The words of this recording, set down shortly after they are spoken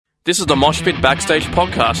This is the Mosh Pit Backstage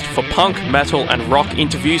podcast for punk, metal, and rock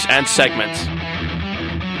interviews and segments.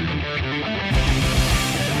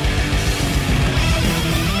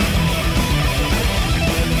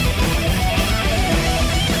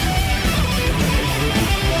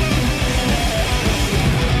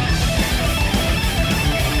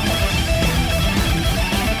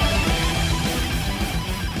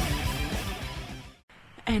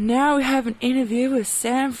 And now we have an interview with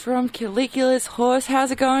Sam from Caligula's Horse.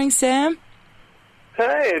 How's it going, Sam?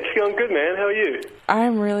 Hey, it's going good, man. How are you?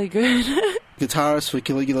 I'm really good. Guitarist for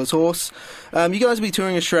Caligula's Horse. You guys will be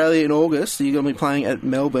touring Australia in August. You're going to be playing at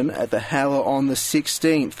Melbourne at the Howler on the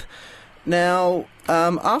 16th. Now,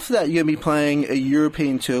 after that, you're going to be playing a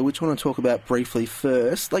European tour, which I want to talk about briefly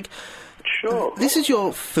first. Sure. This is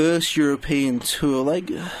your first European tour.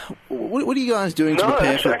 What are you guys doing to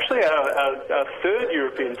prepare for it? No, it's actually our third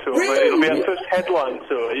European tour. Really? But it'll be our first headline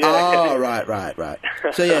tour. Yeah. Oh, right.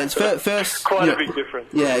 So, yeah, it's first... Quite a big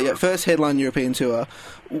difference. Yeah, first headline European tour.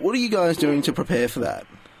 What are you guys doing to prepare for that?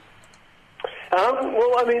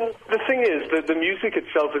 Well, I mean, the thing is that the music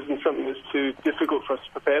itself isn't something that's too difficult for us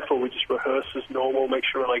to prepare for. We just rehearse as normal, make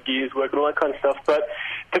sure our gears work and all that kind of stuff. But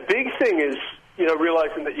the big thing is,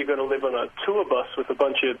 realizing that you're going to live on a tour bus with a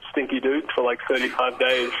bunch of stinky dudes for 35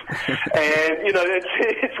 days. And,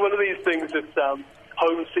 it's one of these things that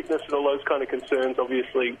homesickness and all those kind of concerns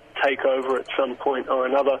obviously take over at some point or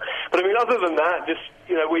another. But, I mean, other than that, just,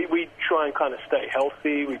 we try and kind of stay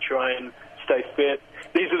healthy. We try and stay fit.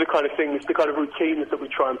 These are the kind of things, the kind of routines that we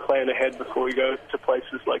try and plan ahead before we go to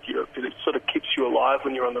places like Europe, because it sort of keeps you alive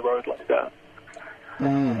when you're on the road like that.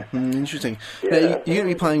 Interesting. Yeah. Now, you're going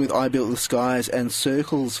to be playing with I Built the Skies and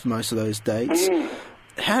Circles for most of those dates.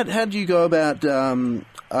 How do you go about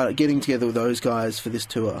getting together with those guys for this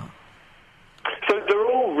tour? So they're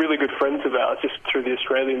all really good friends of ours, just through the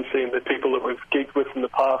Australian scene, the people that we've gigged with in the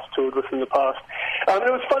past, toured with in the past. And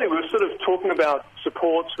it was funny, we were sort of talking about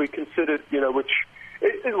supports. We considered,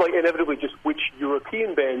 inevitably just which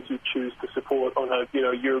European bands you choose to support on a,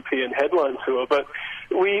 European headline tour. But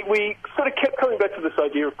we sort of kept coming back to this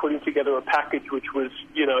idea of putting together a package which was,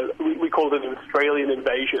 we called it an Australian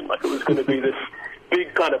invasion. Like it was going to be this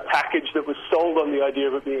big kind of package that was sold on the idea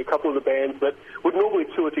of it being a couple of the bands that would normally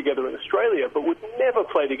tour together in Australia but would never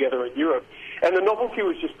play together in Europe. And the novelty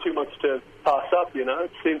was just too much to pass up,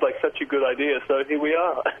 It seemed like such a good idea, so here we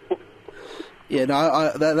are. Yeah,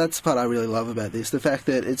 no, that's the part I really love about this. The fact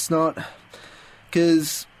that it's not...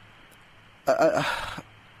 Because,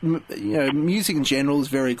 music in general is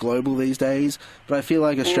very global these days, but I feel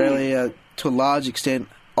like Australia, to a large extent,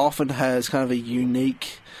 often has kind of a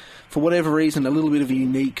unique... For whatever reason, a little bit of a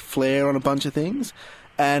unique flair on a bunch of things.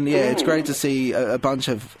 And, it's great to see a bunch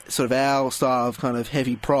of sort of our style of kind of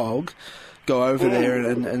heavy prog go over there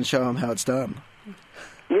and show them how it's done.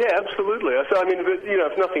 Yeah, absolutely. I mean,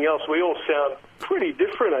 if nothing else, we all sound pretty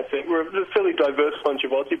different, I think. We're a fairly diverse bunch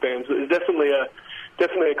of Aussie bands. There's definitely a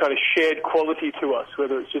kind of shared quality to us,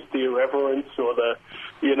 whether it's just the irreverence or the,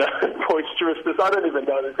 boisterousness. I don't even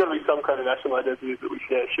know. There's got to be some kind of national identity that we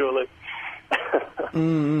share, surely.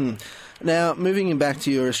 Now, moving back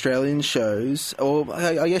to your Australian shows, or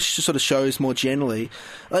I guess sort of shows more generally,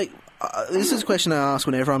 this is a question I ask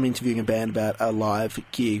whenever I'm interviewing a band about a live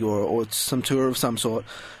gig or some tour of some sort.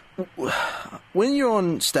 When you're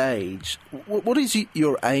on stage, what is it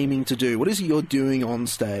you're aiming to do? What is it you're doing on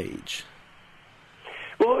stage?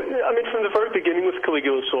 Well, I mean, from the very beginning with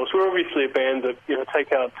Caligula's Horse, we're obviously a band that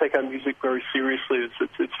take our music very seriously.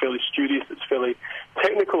 It's fairly studious, it's fairly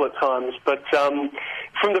technical at times. But from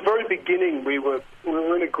the very beginning, we were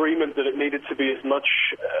in agreement that it needed to be as much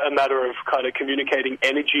a matter of kind of communicating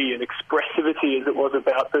energy and expressivity as it was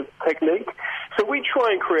about the technique. So we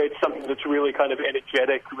try and create something that's really kind of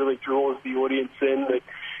energetic, really draws the audience in, that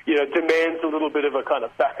demands a little bit of a kind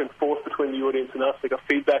of back and forth between the audience and us, like a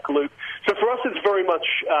feedback loop. So for us, it's very much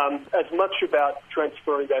as much about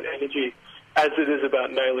transferring that energy as it is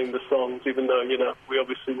about nailing the songs, even though, we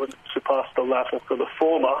obviously wouldn't surpass the latter for the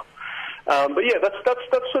former. But yeah, that's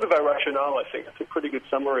sort of our rationale, I think. It's a pretty good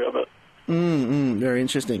summary of it. Very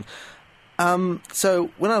interesting. So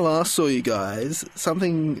when I last saw you guys,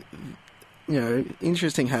 something,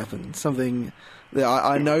 interesting happened. Something that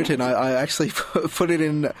I noted, and I actually put it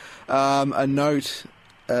in a note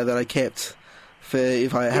that I kept for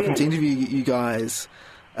if I happen to interview you guys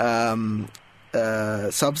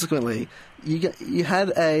subsequently. You had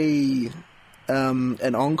an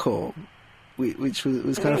encore, which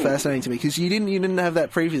was kind of fascinating to me because you didn't have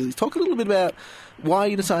that previously. Talk a little bit about why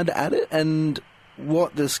you decided to add it and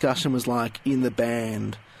what the discussion was like in the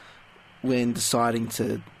band when deciding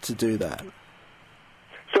to do that.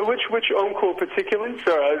 So which encore particularly?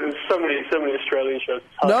 Sorry, there's so many Australian shows.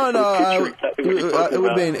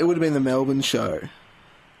 It would have been the Melbourne show.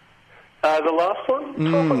 The last one,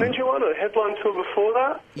 12 Ninja one, a headline tour before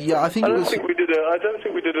that. Yeah, I don't think we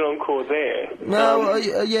did an encore there. No,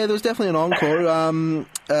 yeah, there was definitely an encore.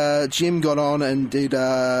 Jim got on and did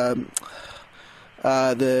the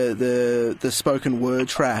spoken word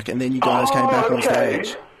track, and then you guys came back on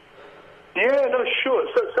stage. Yeah, no, sure.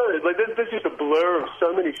 So like, there's just a blur of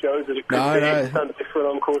so many shows that it could be. It's done different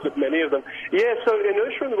encores of many of them. Yeah, so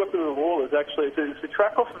Inertia and the Weapon of the Wall is actually, it's a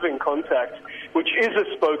track off of In Contact, which is a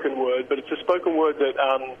spoken word, but it's a spoken word that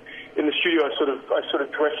in the studio I sort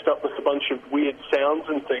of dressed up with a bunch of weird sounds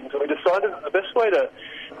and things. And we decided that the best way to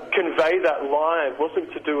convey that live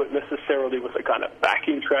wasn't to do it necessarily with a kind of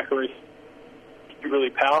backing track or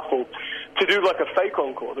really powerful, to do like a fake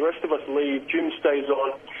encore. The rest of us leave, Jim stays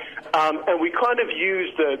on, and we kind of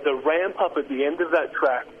use the ramp up at the end of that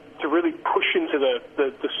track to really push into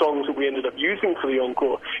the songs that we ended up using for the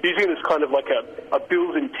encore, using it as kind of like a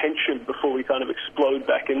build-in tension before we kind of explode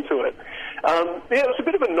back into it. It was a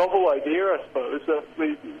bit of a novel idea, I suppose.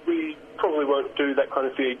 We probably won't do that kind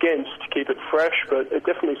of thing again to keep it fresh, but it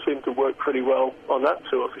definitely seemed to work pretty well on that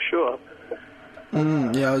tour for sure.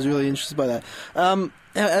 Yeah, I was really interested by that.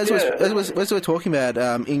 As we're talking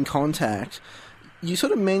about In Contact, you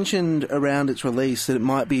sort of mentioned around its release that it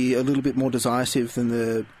might be a little bit more divisive than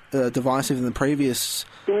the previous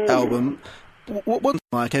album. What's it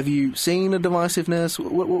like? Have you seen a divisiveness?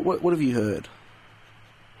 What have you heard?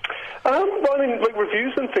 Well, I mean, like,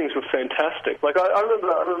 reviews and things were fantastic. Like, I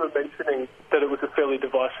remember mentioning that it was a fairly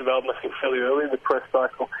divisive album, I think, fairly early in the press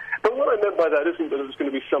cycle. But what I meant by that isn't that it was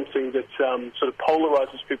going to be something that sort of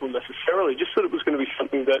polarizes people necessarily, just that it was going to be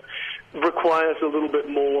something that requires a little bit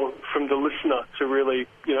more from the listener to really,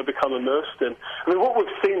 become immersed in. I mean, what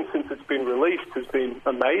we've seen since it's been released has been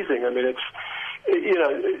amazing. I mean, it's,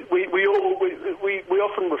 we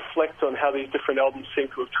often reflect on how these different albums seem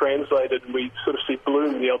to have translated, and we sort of see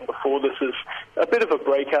Bloom, the album before this, as a bit of a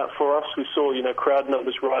breakout for us. We saw, crowd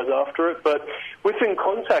numbers rise after it, but within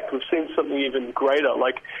Contact, we've seen something even greater.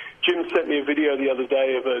 Like, Jim sent me a video the other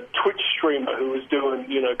day of a Twitch streamer who was doing,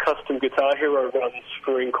 custom Guitar Hero runs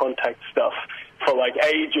for In Contact stuff for like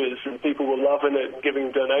ages, and people were loving it and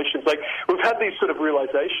giving donations. Like, we've had these sort of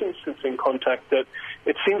realizations since In Contact that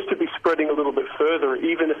it seems to be spreading a little bit further,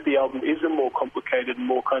 even if the album is a more complicated and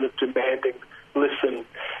more kind of demanding listen.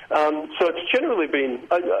 So it's generally been,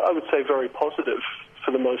 I would say, very positive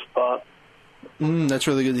for the most part. That's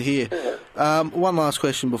really good to hear. Yeah. One last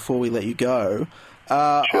question before we let you go.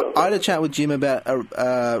 Sure. I had a chat with Jim about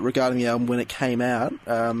regarding the album when it came out.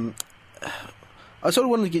 I sort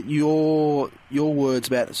of wanted to get your words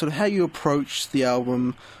about sort of how you approached the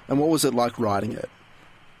album and what was it like writing it.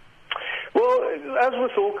 Well, as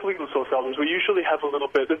with all Caligula Source albums, we usually have a little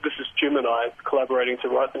bit. This is Jim and I collaborating to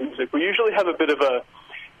write the music. We usually have a bit of a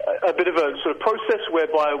sort of process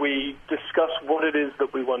whereby we discuss what it is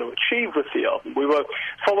that we want to achieve with the album. We were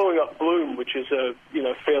following up Bloom, which is a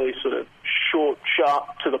fairly sort of short,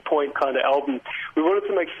 sharp, to the point kind of album. We wanted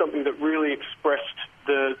to make something that really expressed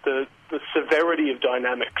the severity of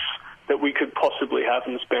dynamics that we could possibly have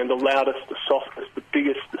in this band, the loudest, the softest, the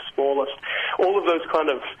biggest, the smallest, all of those kind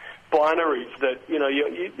of binaries that,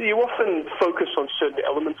 you often focus on certain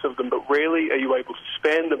elements of them, but rarely are you able to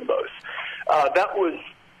span them both. That was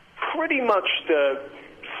pretty much the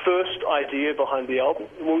first idea behind the album.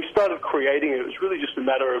 When we started creating it, it was really just a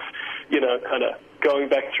matter of, kind of going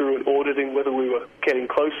back through and auditing whether we were getting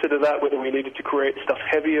closer to that, whether we needed to create stuff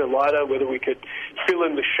heavier, lighter, whether we could fill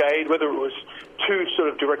in the shade, whether it was too sort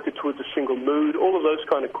of directed towards a single mood, all of those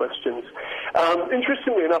kind of questions.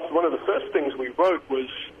 Interestingly enough, one of the first things we wrote was,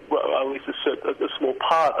 well, at least a small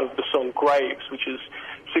part of the song Graves, which is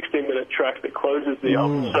 16-minute track that closes the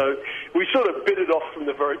album. So we sort of bit it off from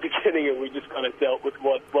the very beginning, and we just kind of dealt with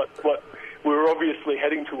what we were obviously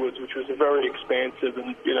heading towards, which was a very expansive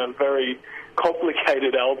and very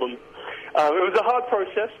complicated album. It was a hard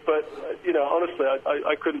process, but honestly,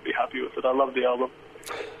 I couldn't be happy with it. I love the album.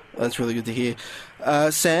 That's really good to hear.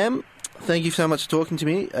 Sam, thank you so much for talking to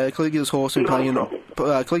me. Caligula's Horse will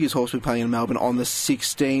be playing in Melbourne on the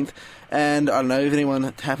 16th, and I don't know if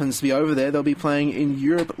anyone happens to be over there, they'll be playing in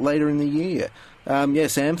Europe later in the year.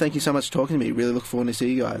 Sam, thank you so much for talking to me. Really look forward to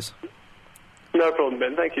see you guys. No problem,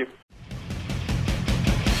 Ben. Thank you.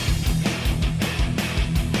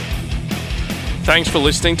 Thanks for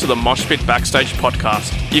listening to the Moshpit Backstage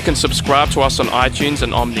podcast. You can subscribe to us on iTunes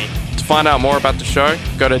and Omni. To find out more about the show,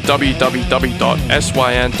 go to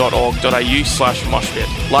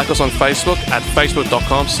www.syn.org.au/moshpit. Like us on Facebook at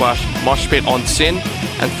facebook.com/moshpitonsin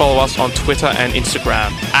and follow us on Twitter and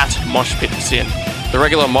Instagram at moshpitsin. The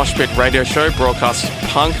regular Moshpit radio show broadcasts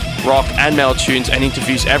punk, rock and metal tunes and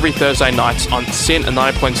interviews every Thursday nights on SYN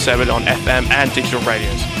 90.7 on FM and digital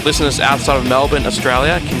radios. Listeners outside of Melbourne,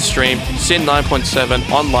 Australia can stream SYN 9.7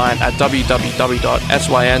 online at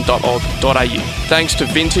www.syn.org.au. Thanks to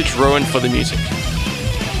Vintage Ruin for the music.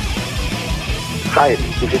 Hi,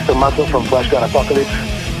 this is Tommaso from Flashgun Apocalypse.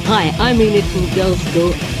 Hi, I'm Enid from Girls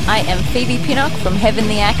School. I am Phoebe Pinnock from Heaven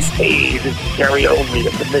the Axe. Hey, this is Gary Oldmead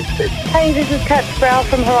of the Misfits. Hey, this is Kat Sproul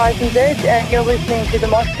from Horizon's Edge, and you're listening to The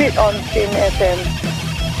Mosh Pit on SYN FM.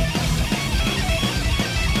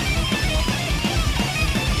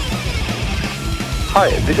 Hi,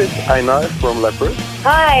 this is Einar from Leopard.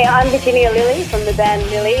 Hi, I'm Virginia Lilly from the band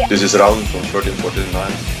Lily. This is Raul from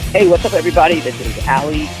 1349. Hey, what's up, everybody? This is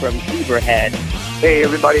Ali from Zebrahead. Hey,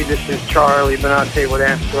 everybody, this is Charlie Benante with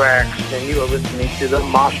Anthrax, and you are listening to The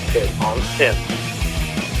Mosh Pit on SYN.